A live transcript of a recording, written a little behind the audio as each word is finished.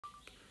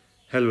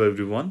Hello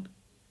everyone,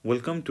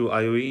 welcome to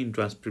IOE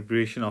Entrance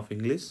Preparation of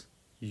English.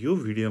 यो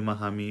भिडियोमा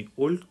हामी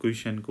ओल्ड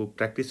क्वेशनको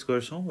प्र्याक्टिस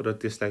गर्छौं र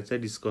त्यसलाई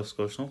चाहिँ डिस्कस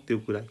गर्छौं त्यो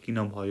कुरा किन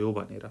भयो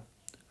भनेर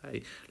है।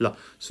 ल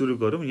सुरु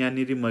गरौँ।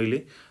 यहाँनिर मैले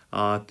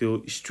त्यो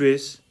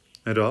स्ट्रेस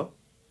र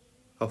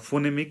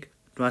फोनेमिक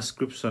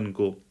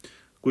ट्रान्सक्रिप्सनको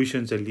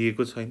क्वेशन चाहिँ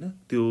लिएको छैन।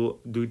 त्यो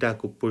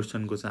दुईटाको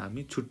पोर्सनको चाहिँ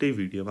हामी छुट्टै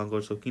भिडियोमा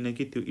गर्छौं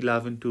किनकि त्यो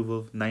 11,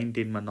 12, 9,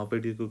 10 मा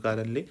नपढेको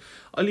कारणले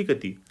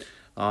अलिकति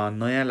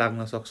नयाँ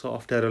लाग्न सक्छ,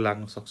 अप्ठ्यारो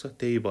लाग्न सक्छ।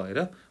 त्यही भएर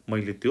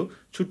मैले त्यो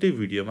छुट्टै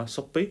भिडियोमा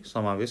सबै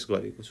समावेश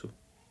गरेको छु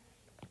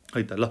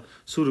है त। ल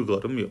सुरु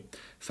गरौँ। यो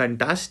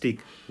fantastic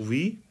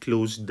we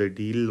close the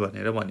deal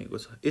भनेर भनेको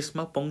छ।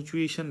 यसमा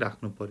पंक्चुएसन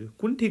राख्नु पर्यो।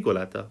 कुन ठीक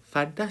होला त?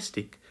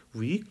 Fantastic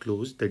we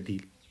close the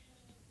deal.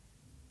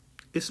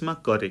 यसमा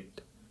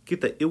करेक्ट के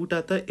त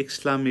एउटा त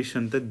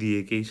एक्सक्लामेसन त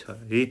दिएकै छ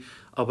है।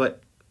 अब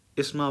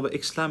यसमा अब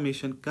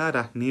एक्सक्लामेसन कहाँ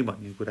राख्ने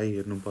भन्ने कुरा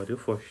हेर्नु पर्यो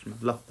फर्स्टमा।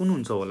 ल कुन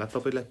हुन्छ होला?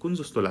 तपाईलाई कुन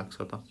जस्तो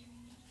लाग्छ त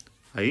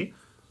है?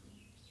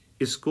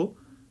 यसको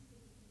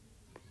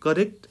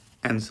करेक्ट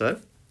एन्सर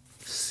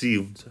सी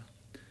हुन्छ।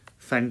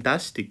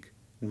 Fantastic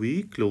we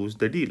close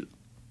the deal.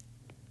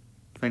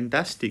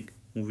 Fantastic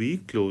we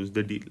close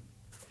the deal.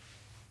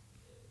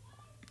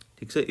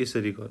 ठीक छ,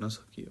 यसरी गर्न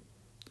सकियो।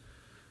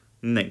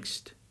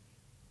 Next,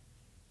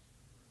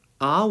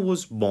 I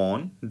was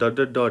born ...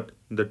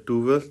 the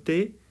 12th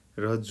day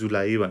र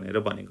जुलाई भनेर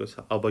भनेको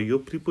छ। अब यो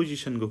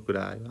प्रिपोजिसनको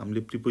कुरा आयो।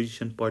 हामीले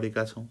प्रिपोजिसन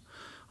पढेका छौं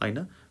हैन?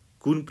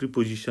 कुन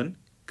प्रिपोजिसन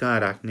कहाँ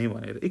राख्ने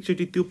भनेर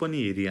एकचोटी त्यो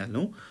पनि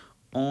हेरिहालौं।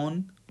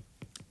 अन,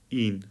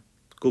 इन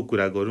को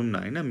कुरा गरौँ न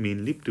हैन,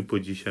 मेनली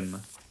प्रिपोजिसनमा।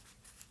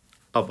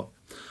 अब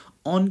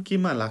अन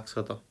केमा लाग्छ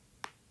त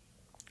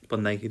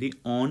भन्दाखेरि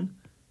अन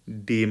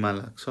डेमा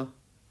लाग्छ।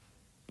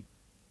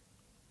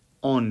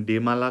 अन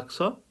डेमा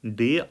लाग्छ,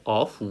 डे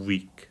अफ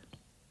वीक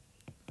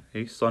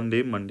है।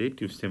 सन्डे, मन्डे,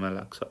 ट्युसडेमा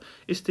लाग्छ।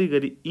 यस्तै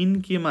गरी इन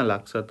केमा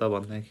लाग्छ त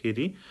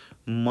भन्दाखेरि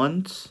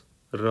मन्थ्स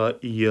र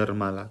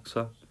इयरमा लाग्छ।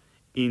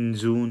 इन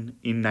जुन,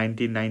 इन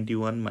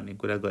 1991 भन्ने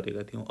कुरा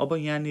गरेका थियौं। अब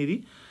यहाँनिर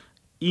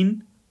इन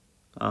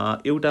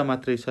एउटा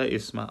मात्रै छ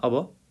यसमा। अब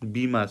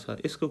बीमा छ,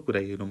 यसको कुरा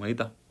हेरौँ है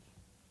त।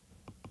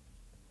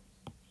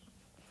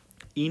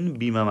 इन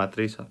बीमा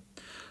मात्रै छ।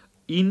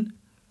 इन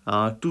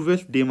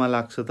 12th डेमा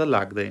लाग्छ त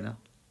लाग्दैन,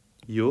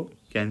 यो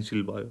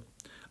क्यान्सल भयो।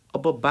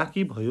 अब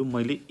बाँकी भयो,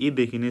 मैले ए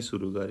देखि नै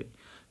सुरु गरेँ।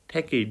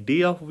 ठ्याक्कै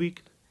day of week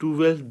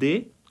 12th day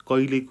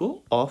कहिलेको?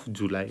 अफ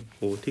जुलाई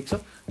हो। ठीक छ,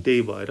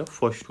 त्यही भएर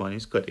first one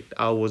is correct.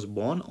 I was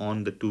born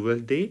on the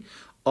 12th day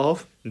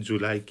of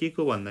जुलाई। के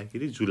को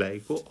भन्दाखेरि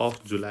जुलाईको,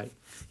 अफ जुलाई।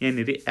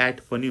 यहाँनिर एट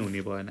पनि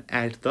हुने भएन।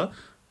 एट त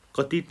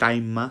कति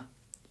टाइममा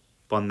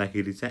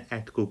भन्दाखेरि चाहिँ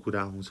एटको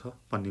कुरा आउँछ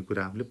भन्ने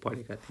कुरा हामीले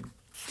पढेका थियौं।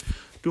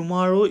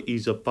 Tomorrow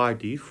is a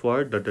party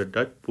for ...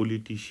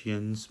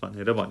 पोलिटिशियन्स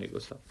भनेर भनेको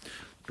छ।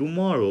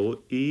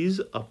 Tomorrow is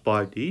a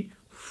party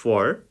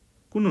for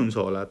कुन हुन्छ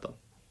होला त?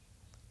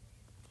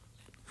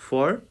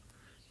 फर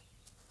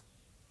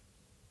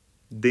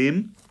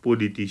देम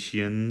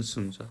पोलिटिशियन्स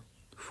हुन्छ।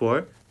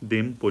 फर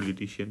देम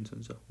पोलिटिशियन्स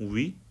हुन्छ।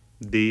 वी,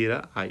 दे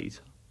र आई छ।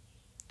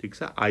 ठीक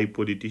छ, आई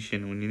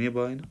पोलिटिशियन हुने नै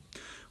भएन।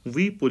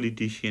 वी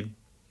पोलिटिशियन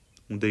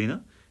हुँदैन,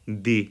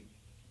 दे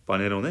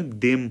भनेर हुँदैन,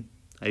 देम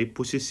है।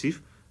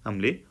 पोसेसिभ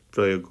हामीले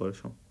प्रयोग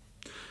गर्छौं।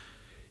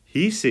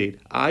 He said,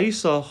 I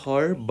saw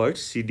her but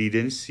she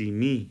didn't see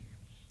me.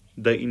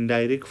 The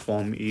indirect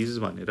form is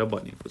भनेर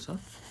भनेको छ।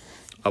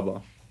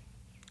 अब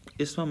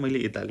यसमा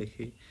मैले यता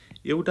लेखेँ।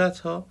 एउटा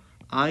छ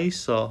I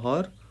saw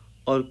her,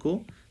 अर्को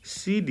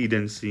she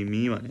didn't see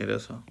me भनेर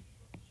छ।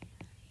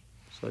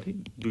 सरी,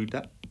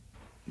 दुईटा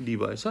डी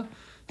भएछ।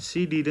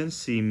 she didn't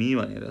see me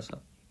भनेर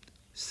छ।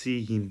 see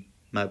him,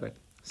 my bad,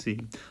 see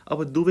him।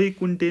 अब दुवै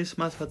कुन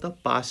टेन्समा छ त?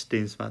 पास्ट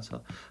टेन्समा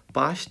छ।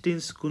 पास्ट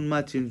टेन्स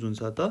कुनमा चेन्ज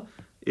हुन्छ त?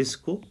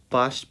 यसको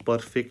पास्ट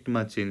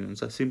पर्फेक्टमा चेन्ज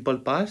हुन्छ। सिम्पल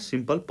पास्ट,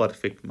 सिम्पल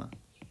पर्फेक्टमा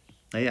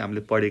है,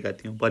 हामीले पढेका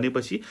थियौं।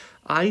 भनेपछि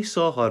आई स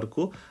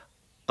हरको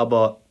अब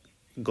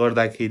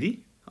गर्दाखेरि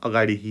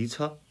अगाडि हि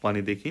छ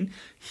भनेदेखि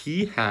ही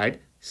ह्याड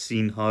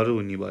सीन हर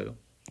हुने भयो।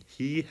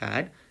 ही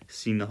ह्याड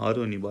सीन हर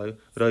हुने भयो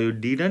र यो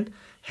डिडन्ट,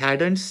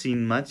 ह्याडन्ट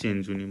सीनमा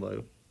चेन्ज हुने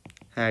भयो।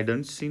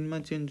 ह्याडन्ट सीनमा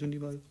चेन्ज हुने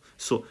भयो।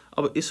 सो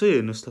अब यसो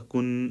हेर्नुस् त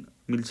कुन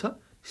मिल्छ?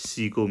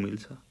 सी को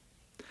मिल्छ।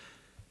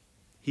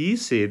 He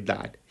said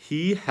that he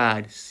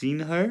had seen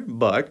her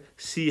but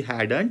she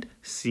hadn't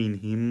seen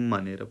him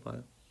भनेर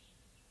भयो।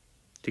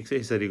 ठीक छ,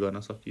 यसरी गर्न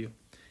सकियो।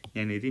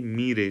 यहाँनिर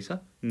मी रहेछ,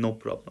 नो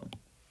प्रब्लम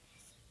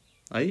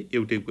है,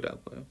 एउटै कुरा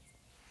भयो।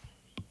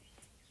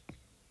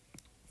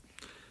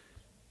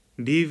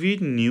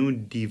 डेभिड न्यू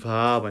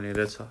डिभा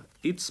भनेर छ।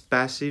 इट्स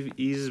प्यासिभ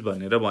इज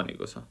भनेर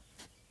भनेको छ।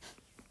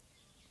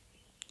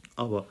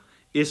 अब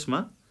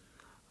यसमा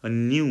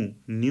न्यू,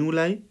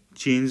 न्यूलाई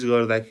चेन्ज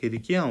गर्दाखेरि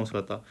के आउँछ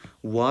त?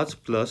 वाज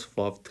प्लस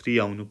वर्ब 3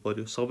 आउनु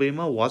पर्यो।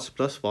 सबैमा वाज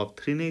प्लस वर्ब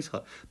 3 नै छ,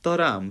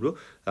 तर हाम्रो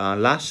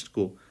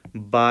लास्टको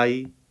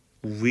बाई,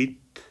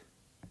 विथ,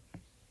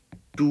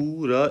 टु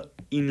र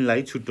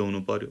इनलाई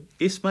छुट्याउनु पर्यो।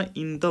 यसमा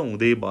इन त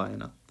हुँदै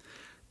भएन।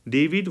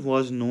 David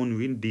was known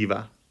with diva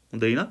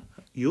हुँदैन,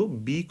 यो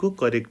बी को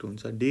करेक्ट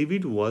हुन्छ।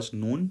 David was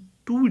known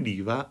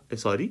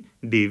to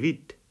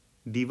David.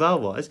 Diva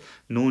was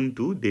known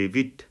to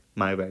David.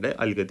 My bad,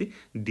 अलिकति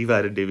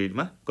Diva र David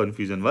मा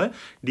confusion भयो.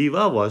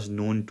 Diva was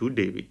known to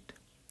David.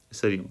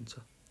 यसरी हुन्छ.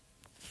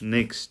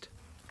 Next,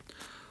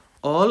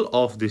 all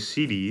of the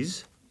cities,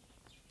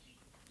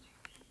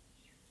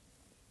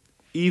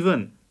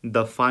 even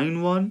the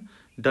fine one ...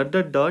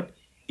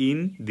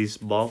 in this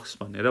box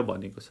भनेर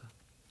भनेको छ.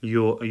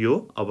 यो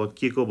अब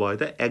के को भयो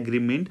त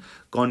एग्रीमेन्ट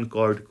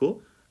कन्कर्ड को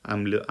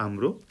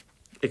हाम्रो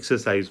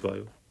एक्सरसाइज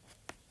भयो.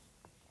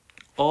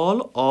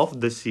 all of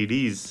the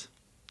cities,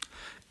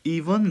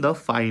 even the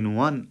fine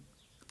one ...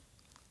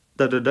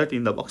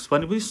 in the box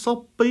भनेपछि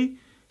सबै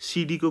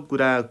सिडी को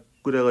कुरा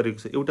गरेको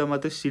छ. एउटा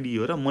मात्र सिडी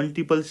हो र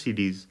मल्टिपल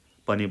सिडीज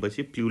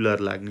भनेपछि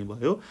प्लुरल लाग्ने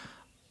भयो.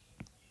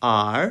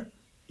 are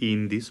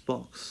in this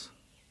box.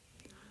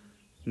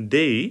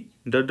 They ...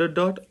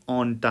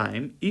 on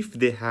time if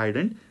they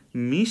hadn't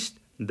missed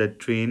the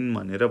train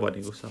भनेर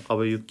भनेको छ.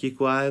 अब यो के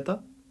को आयो त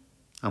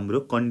हाम्रो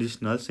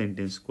कन्डिसनल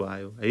सेन्टेन्स को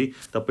आयो है.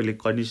 तपाईले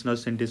कन्डिसनल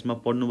सेन्टेन्स मा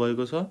पढ्नु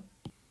भएको छ.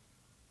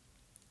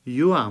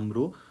 यो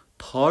हाम्रो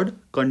थर्ड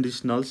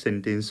कन्डिसनल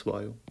सेन्टेन्स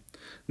भयो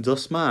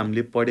जसमा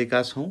हामीले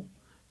पढेका छौं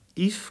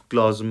इफ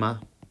क्लज मा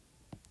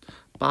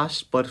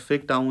पास्ट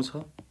पर्फेक्ट आउँछ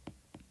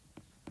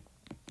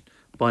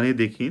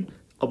भनेदेखि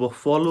अब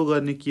फलो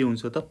गर्ने के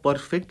हुन्छ त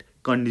पर्फेक्ट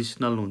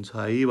कन्डिसनल हुन्छ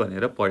है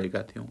भनेर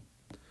पढेका थियौं.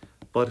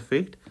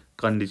 Perfect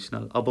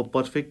conditional. अब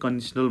पर्फेक्ट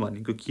कन्डिसनल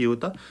भनेको के हो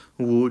त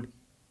would,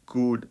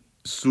 could,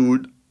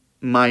 should,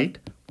 might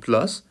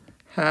plus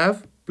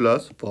have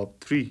plus verb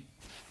 3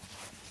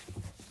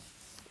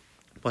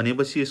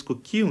 भनेपछि यसको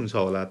के हुन्छ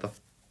होला त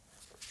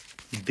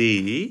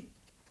they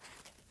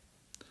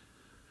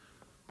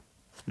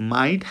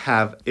might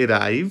have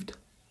arrived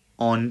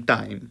on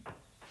time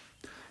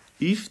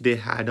if they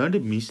hadn't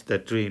missed the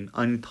train.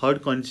 अनि थर्ड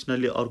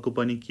कन्डिसनलले अर्को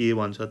पनि के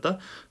भन्छ त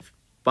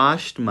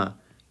पास्टमा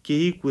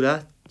केही कुरा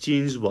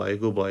चेन्ज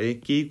भएको भए,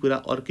 केही कुरा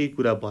अर्कै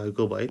कुरा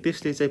भएको भए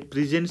त्यसले चाहिँ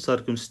प्रेजेन्ट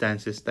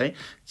सर्कमस्टेन्सेसलाई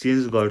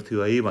चेन्ज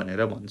गर्थ्यो है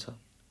भनेर भन्छ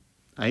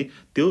है.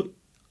 त्यो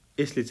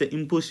यसले चाहिँ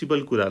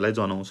इम्पोसिबल कुरालाई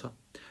जनाउँछ.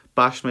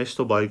 पास्टमा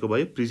यस्तो भएको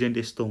भए प्रेजेन्ट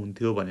यस्तो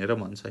हुन्थ्यो भनेर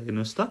भन्छ.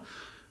 हेर्नुस् त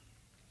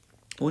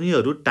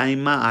उनीहरू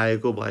टाइममा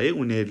आएको भए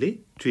उनीहरूले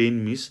ट्रेन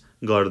मिस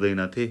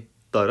गर्दैनथे,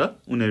 तर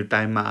उनीहरू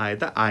टाइममा आए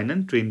त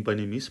आएनन्, ट्रेन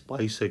पनि मिस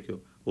भइसक्यो.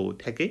 हो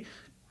ठ्याक्कै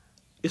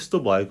यस्तो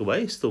भएको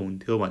भए यस्तो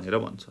हुन्थ्यो भनेर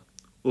भन्छ.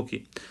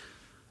 Okay.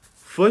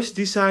 First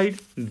decide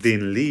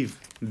then leave.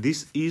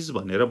 This is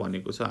भनेर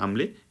भनेको छ.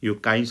 हामीले यो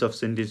काइन्ड्स अफ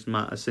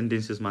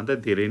सेन्टेन्सेसमा त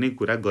धेरै नै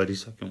कुरा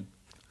गरिसक्यौं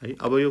है.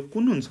 अब यो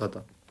कुन हुन्छ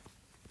त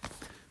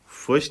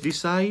फर्स्ट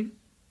डिसाइड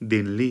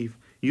देन लिभ.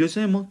 यो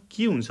चाहिँ म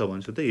के हुन्छ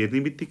भन्छु त हेर्ने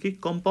बित्तिकै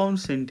कम्पाउन्ड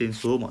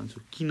सेन्टेन्स हो भन्छु.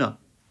 किन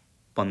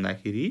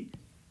भन्दाखेरि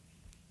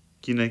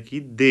किनकि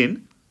देन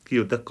के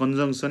हो त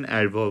कन्जङ्सन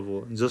एडभर्ब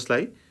हो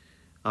जसलाई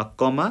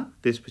कमा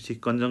त्यसपछि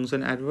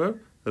कन्जङ्सन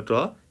एडभर्ब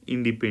र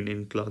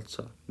इन्डिपेन्डेन्ट क्लज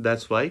छ.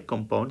 द्याट्स वाइ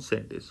कम्पाउन्ड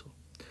सेन्टेन्स हो.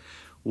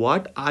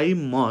 What I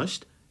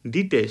must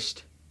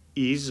detest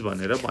is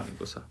भनेर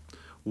भनेको छ.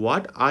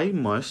 What I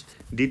must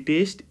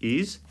detest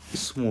is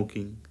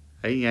smoking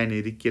है.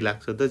 यहाँनिर के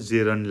लाग्छ त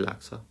जेरन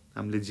लाग्छ.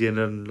 हामीले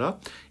जेरन र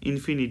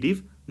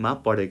इन्फिनिटिभ मा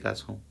पढेका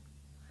छौं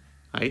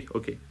है.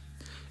 ओके.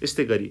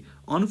 यस्तै गरी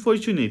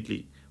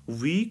unfortunately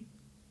we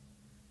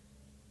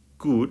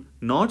could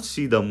not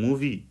see the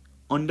movie.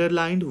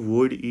 अन्डरलाइन्ड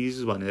word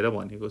is भनेर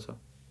भनेको छ.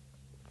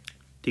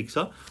 ठीक छ.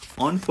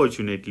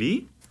 Unfortunately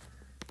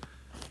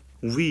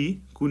we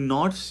could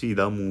not see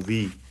the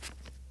movie.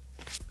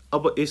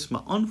 अब यसमा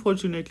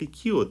अनफर्चुनेटली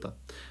के हो त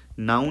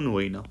नाउन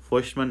होइन.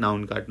 फर्स्टमा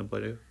नाउन काट्नु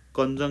पर्यो.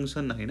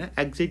 कन्जङ्सन हैन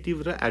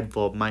एड्जेक्टिभ र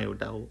एडभर्बमा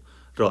एउटा हो.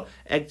 र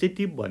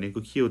एड्जेक्टिभ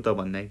भनेको के हो त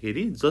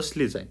भन्दाखेरि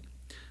जसले चाहिँ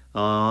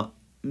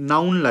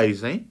नाउनलाई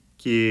चाहिँ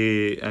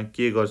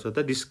के गर्छ त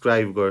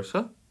डिस्क्राइब गर्छ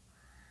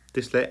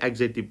त्यसलाई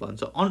एड्जेक्टिभ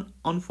भन्छ.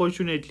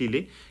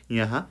 अनफर्चुनेटलीले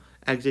यहाँ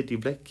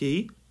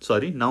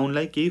एड्जेक्टिभलाई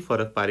नाउनलाई केही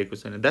फरक पारेको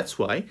छैन. That's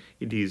why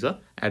it is a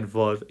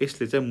adverb.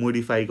 यसले चाहिँ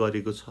मोडिफाई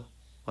गरेको छ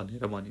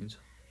भनेर भनिन्छ.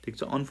 ठीक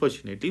छ.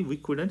 Unfortunately we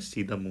couldn't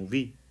see the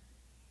movie.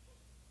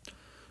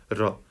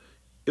 र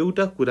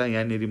एउटा कुरा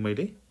यहाँनिर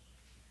मैले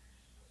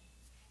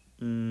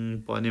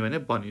भने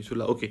भनिछु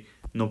ल. Okay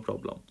no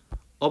problem.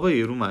 अब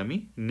हेरौँ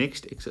हामी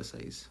नेक्स्ट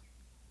एक्सरसाइज.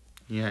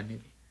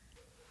 यहाँनिर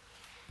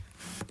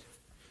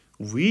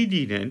we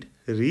didn't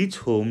rich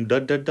home ...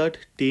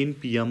 10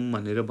 PM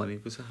भनेर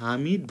भनेको छ.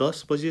 हामी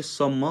 10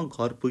 बजेसम्म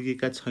घर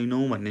पुगेका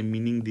छैनौं भन्ने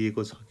मिनिङ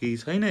दिएको छ कि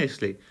छैन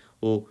यसले.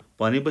 हो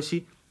भनेपछि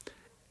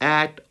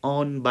एट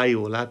अन बाई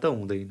होला त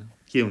हुँदैन.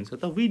 के हुन्छ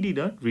त we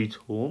didn't rich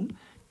home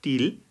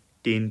till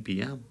 10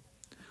 PM.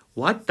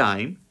 What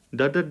time ...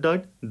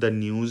 the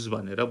news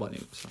भनेर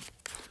भनेको छ.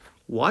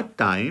 वाट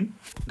टाइम ...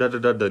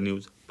 द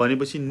न्यूज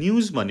भनेपछि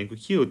न्यूज भनेको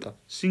के हो त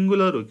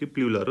सिंगुलर हो कि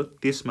प्लुरल हो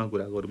त्यसमा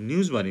कुरा गरौँ.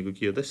 न्यूज भनेको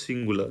के हो त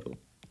सिंगुलर हो.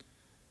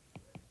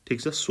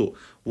 ठीक छ. So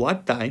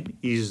what time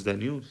is the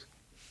news.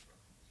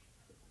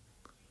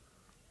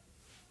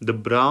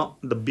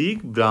 The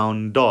big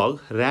brown dug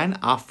ran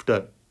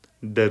after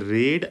the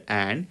red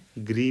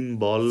and green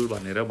बल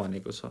भनेर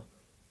भनेको छ.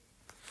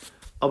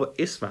 अब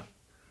यसमा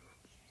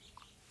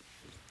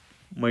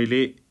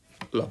मैले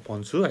ल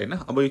भन्छु हैन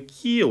अब यो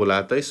के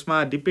होला त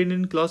यसमा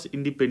डिपेन्डेन्ट क्लज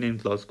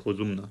इन्डिपेन्डेन्ट क्लज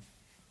खोजौं न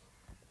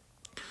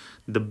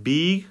द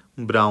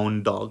बिग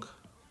ब्राउन डग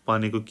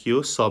भनेको के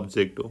हो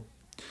सब्जेक्ट हो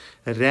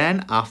ran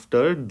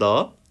after the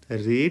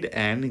red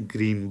and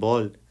green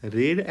ball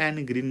red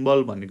and green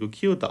ball भनेको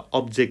के हो त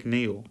अब्जेक्ट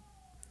नै हो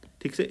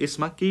ठीक छ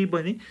यसमा केही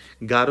पनि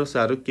गाह्रो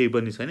सारो केही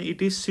पनि छैन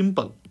इट इज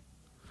सिम्पल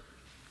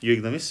यो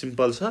एकदमै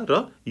सिम्पल छ र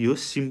यो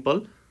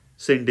सिम्पल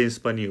सेन्टेन्स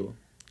पनि हो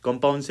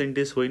कम्पाउन्ड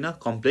सेन्टेन्स होइन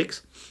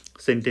कम्प्लेक्स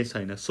सेन्टेन्स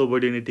हैन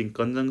सबोर्डिनेटिङ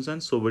कन्जंक्सन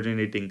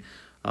सबोर्डिनेटिङ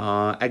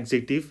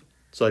एडजेक्टिभ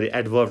सरी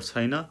एडभर्ब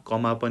छैन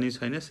कमा पनि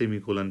छैन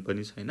सेमिकोलन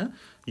पनि छैन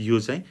यो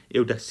चाहिँ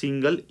एउटा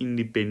सिंगल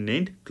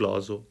इन्डिपेन्डेन्ट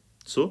क्लज हो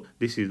so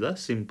this is a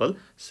simple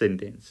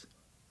sentence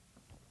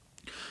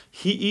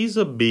he is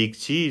a big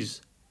cheese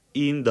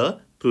in the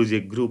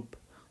project group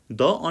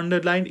the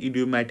underlined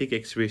idiomatic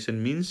expression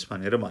means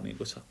भनेर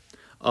भनेको छ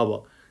अब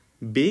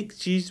big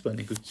cheese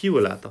भनेको के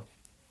होला त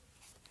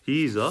he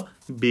is a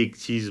big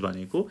cheese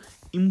भनेको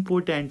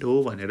इम्पोर्टेन्ट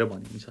हो भनेर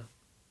भनिन्छ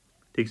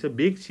ठीक छ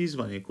big cheese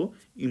भनेको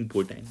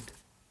इम्पोर्टेन्ट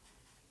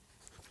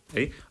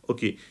है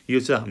ओके यो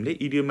चाहिँ हामीले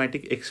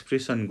idiomatic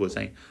expression को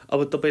चाहिँ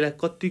अब तपाईलाई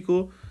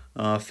कतिको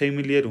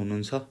फेमिलियर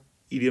हुनुहुन्छ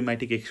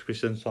इडियोमेटिक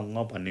एक्सप्रेसन सँग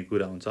भन्ने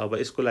कुरा हुन्छ अब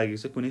यसको लागि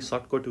चाहिँ कुनै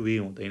सर्टकट वे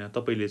हुँदैन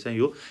तपाईले चाहिँ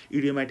यो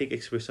इडियोमेटिक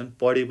एक्सप्रेसन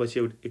पढेपछि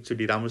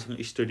एकचोटी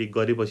राम्रोसँग स्टडी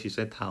गरेपछि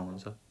चाहिँ थाहा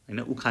हुन्छ हैन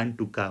उखान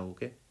टुक्का हो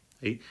के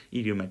है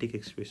इडियोमेटिक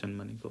एक्सप्रेसन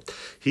भनेको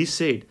he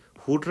said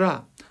hurrah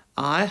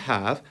I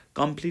have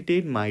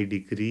completed my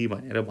degree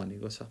भनेर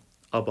भनेको छ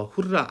अब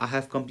hurrah I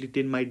have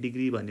completed my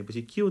degree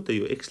भनेपछि के हो त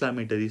यो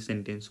एक्सक्लामेटरी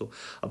सेन्टेन्स हो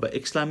अब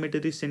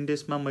एक्सक्लामेटरी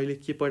सेन्टेन्समा मैले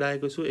के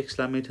पढाएको छु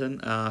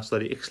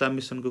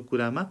एक्सक्लामेसनको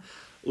कुरामा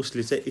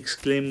उसले चाहिँ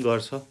एक्सक्लेम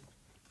गर्छ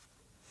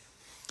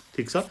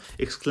ठीक छ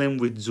exclaim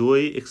with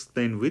Joy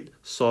explain with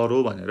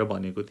सरो भनेर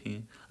भनेको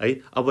थिएँ है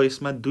अब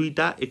यसमा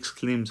दुईटा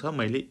एक्सक्लेम छ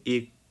मैले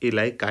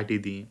यसलाई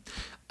काटिदिएँ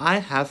आई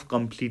हैव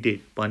कम्प्लिटेड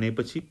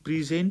भनेपछि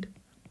प्रेजेन्ट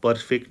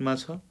पर्फेक्टमा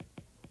छ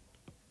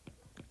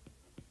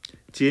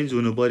चेन्ज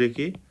हुनु पर्यो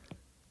के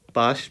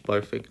पास्ट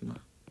पर्फेक्टमा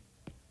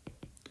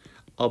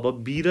अब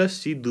बी र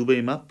सी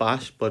दुवैमा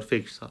पास्ट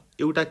पर्फेक्ट छ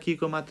एउटा के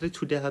को मात्रै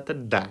छुट्याएको त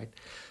दैट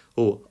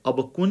हो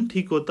अब कुन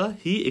ठीक हो त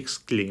he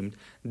exclaimed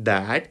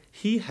that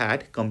he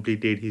had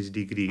completed his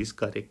degree is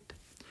correct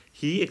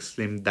he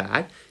exclaimed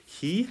that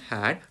he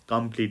had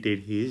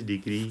completed his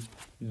degree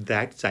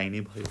that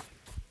चाहिने भयो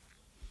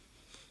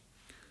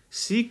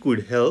C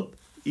could help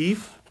if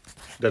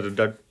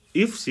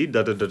C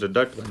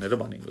भनेर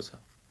भनेको छ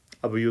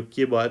अब यो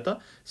के भयो त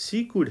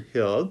C could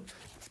help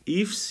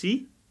if C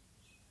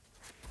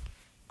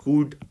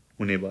could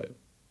हुने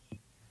भयो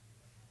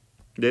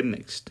then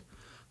next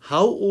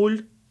how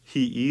old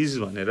he is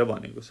भनेर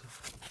भनेको छ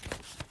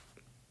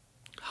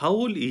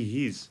हाउ ओल्ड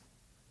ही इज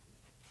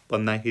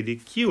भन्दाखेरि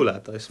के होला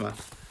त यसमा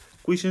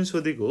क्वेशन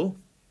सोधेको हो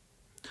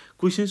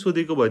क्वेशन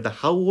सोधेको भए त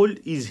हाउ ओल्ड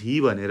इज ही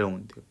भनेर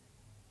हुन्थ्यो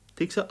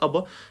ठीक छ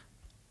अब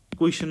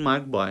क्वेशन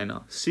मार्क भएन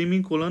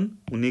सेमिकोलन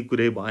हुने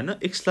कुरै भएन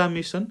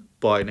एक्सक्लामेसन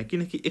भएन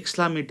किनकि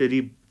एक्सक्लामेटरी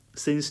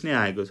सेन्स नै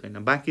आएको छैन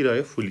बाँकी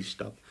रह्यो फुल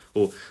स्टप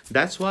हो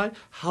that's why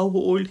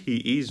how old he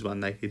is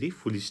भन्दाखेरि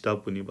फुल स्टप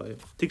हुने भयो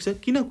ठीक छ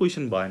किन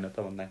क्वेशन भएन त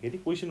भन्दाखेरि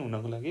क्वेशन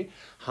हुनको लागि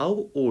हाउ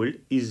ओल्ड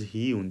इज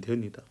ही हुन्थ्यो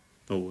नि त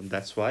हो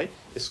द्याट्स वाइ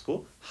यसको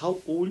हाउ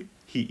ओल्ड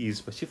ही इज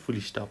पछि फुल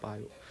स्टप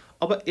आयो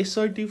अब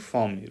एसर्टिभ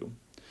फर्म हेरौँ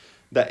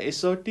the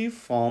assertive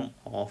form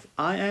of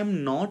I am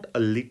not a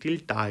little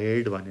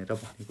tired भनेर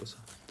भनेको छ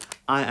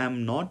I am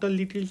not a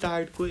little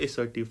tired को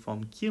एसर्टिभ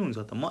फर्म के हुन्छ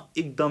त म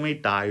एकदमै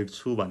टायर्ड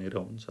छु भनेर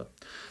हुन्छ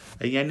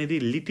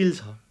यहाँनिर लिटिल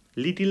छ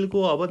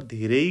लिटिलको अब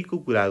धेरैको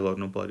कुरा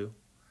गर्नु पर्यो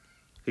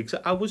ठीक छ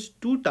आई वाज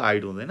टु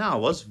टायर्ड हुँदैन आई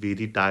वाज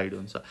भेरी टायर्ड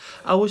हुन्छ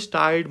आई वाज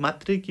टायर्ड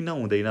मात्रै किन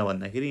हुँदैन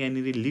भन्दाखेरि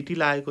यहाँनिर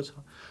लिटिल आएको छ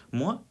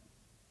म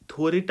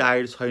थोरै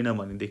टायर्ड छैन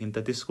भनेदेखि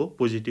त त्यसको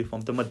पोजिटिभ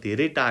फर्म त म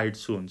धेरै टायर्ड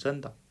छु हुन्छ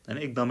नि त हैन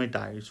एकदमै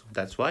टायर्ड छु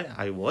that's why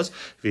I was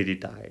very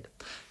tired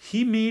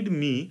he made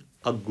me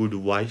a good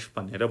wife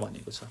भनेर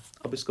भनेको छ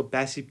अब यसको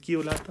प्यासिभ के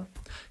होला त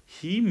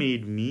he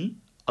made me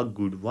a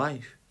good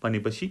wife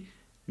भनेपछि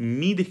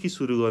मी देखि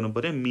सुरु गर्नु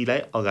पर्यो मीलाई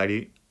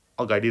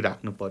अगाडि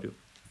राख्नु पर्यो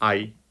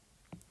आई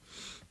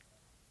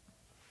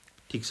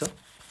ठीक छ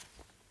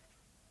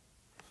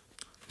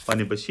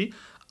भनेपछि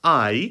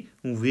I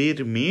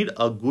were made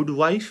a good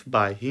wife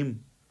by him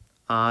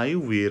I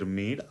were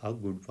made a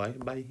good wife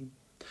by him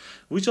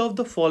which of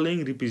the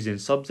following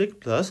represent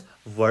subject plus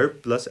verb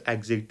plus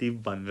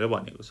adjective भनेर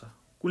भनेको छ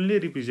कुनले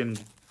रिप्रेजेन्ट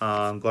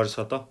गर्छ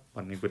त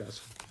भन्ने कुरा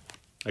छ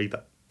है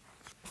त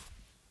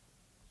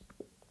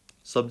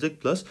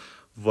subject plus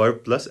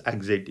verb plus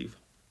adjective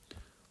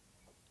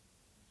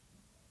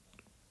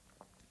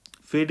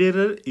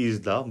Federer is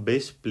the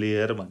best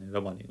player भनेर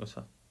भनेको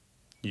छ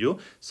यो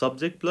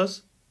subject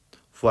plus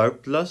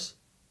verb plus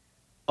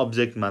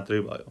object मात्रै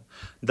भयो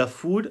द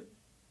फुड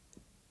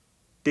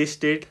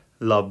टेस्टेड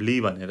लभली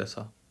भनेर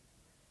छ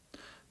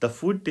द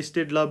फुड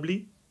टेस्टेड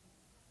लभली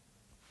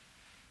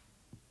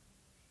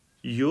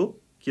यो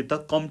के त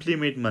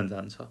कम्प्लिमेन्टमा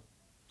जान्छ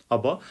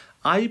अब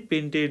I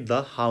painted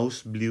the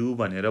house blue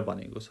भनेर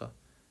भनेको छ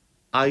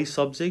I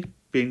subject,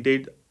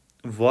 painted,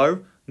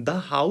 verb the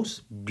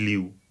house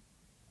blue.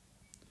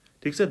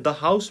 ठीक छ, the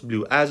house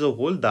blue as a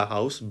whole, the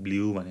house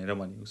blue भनेर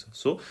भनेको छ.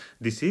 So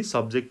this is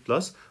subject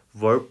plus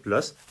verb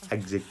plus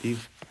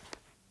adjective.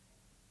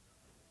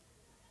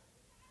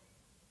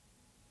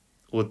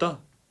 हो त?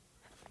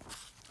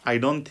 I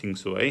don't think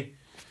so है.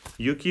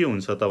 यो के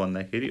हुन्छ त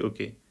भन्दाखेरि,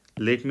 okay,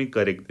 let me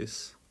correct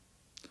this.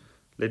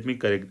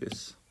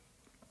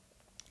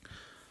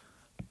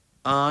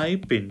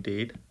 I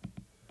painted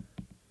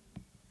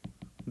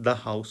the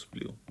house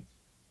blue.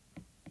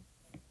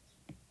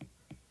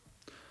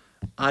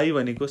 I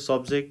भनेको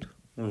सब्जेक्ट,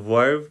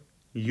 वर्ब,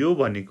 यो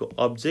भनेको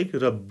अब्जेक्ट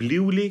र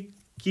ब्लूले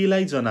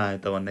केलाई जनायो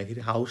त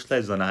भन्दाखेरि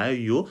हाउसलाई जनायो.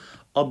 यो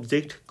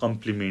अब्जेक्ट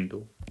कम्प्लिमेन्ट हो.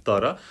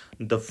 तर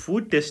द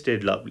फुड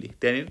टेस्टेड लभली,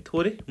 त्यहाँनिर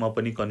थोरै म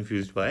पनि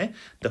कन्फ्युज भएँ.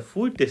 द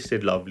फुड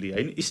टेस्टेड लभली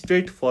हैन,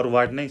 स्ट्रेट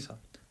फरवर्ड नै छ.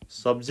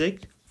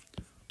 सब्जेक्ट,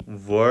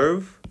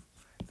 वर्ब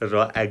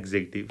र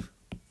एडजेक्टिभ.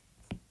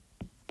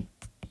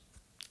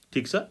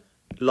 ठीक छ.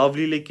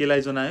 लभलीले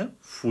केलाई जनायो?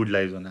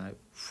 फुडलाई जनायो.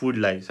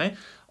 फुडलाई चाहिँ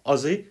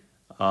अझै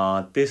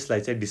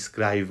त्यसलाई चाहिँ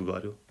डिस्क्राइब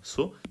गर्यो.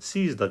 So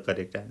C is the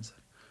correct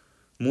answer.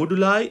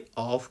 मोडुलाई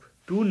of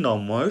to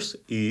numbers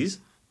is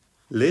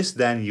less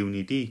than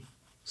unity.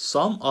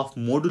 Some of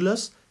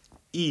modulus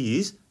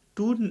is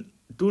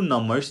to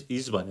numbers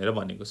is भनेर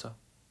भनेको छ.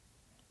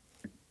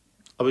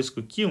 अब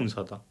यसको के हुन्छ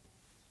त?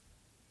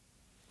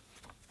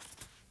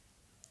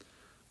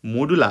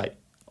 मोडुलाई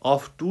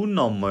of two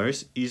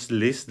numbers is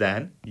less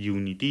than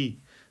unity.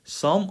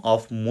 Sum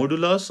of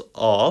modulus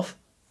of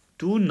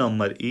two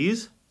number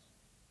is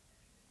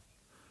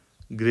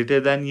greater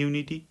than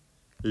unity,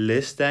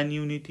 less than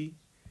unity,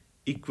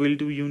 equal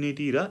to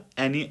unity र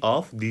any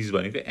of these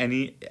भनेको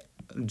any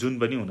जुन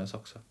पनि हुन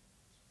सक्छ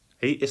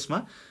है.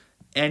 यसमा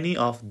any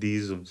of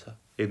these हुन्छ.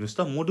 हेर्नुस्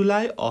त,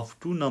 मोडुलाई of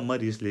two number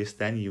is less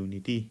than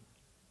unity.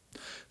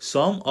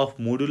 Sum of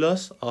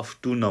modulus of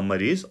two number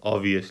is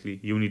obviously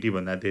unity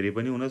भन्दा धेरै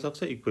पनि हुन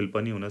सक्छ, इक्वल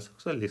पनि हुन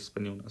सक्छ, लेस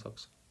पनि हुन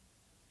सक्छ.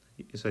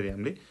 यसरी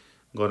हामीले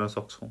गर्न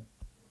सक्छौं.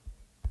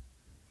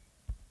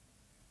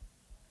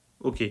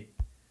 ओके,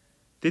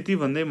 त्यति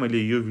भन्दै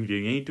मैले यो भिडियो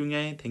यही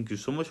टुङ्ग्याएँ. Thank you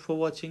so much for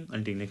watching.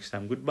 Until next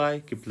time, good by,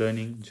 keep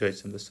learning. Jay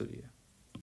Chandra Surya.